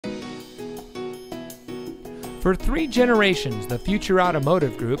For 3 generations, the Future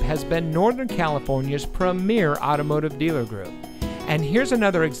Automotive Group has been Northern California's premier automotive dealer group. And here's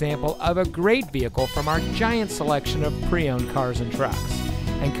another example of a great vehicle from our giant selection of pre-owned cars and trucks.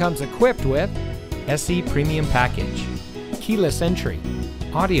 And comes equipped with SE Premium Package, Keyless Entry,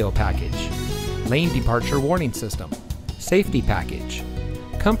 Audio Package, Lane Departure Warning System, Safety Package,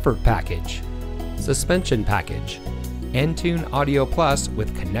 Comfort Package, Suspension Package, Entune Audio Plus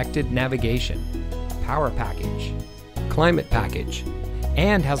with connected navigation, Power Package, Climate Package,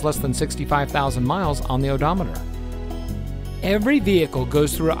 and has less than 65,000 miles on the odometer. Every vehicle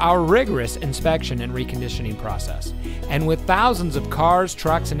goes through our rigorous inspection and reconditioning process. And with thousands of cars,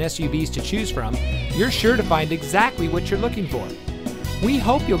 trucks, and SUVs to choose from, you're sure to find exactly what you're looking for. We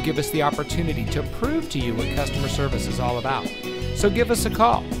hope you'll give us the opportunity to prove to you what customer service is all about. So give us a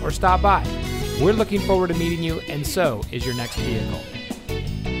call or stop by. We're looking forward to meeting you, and so is your next vehicle.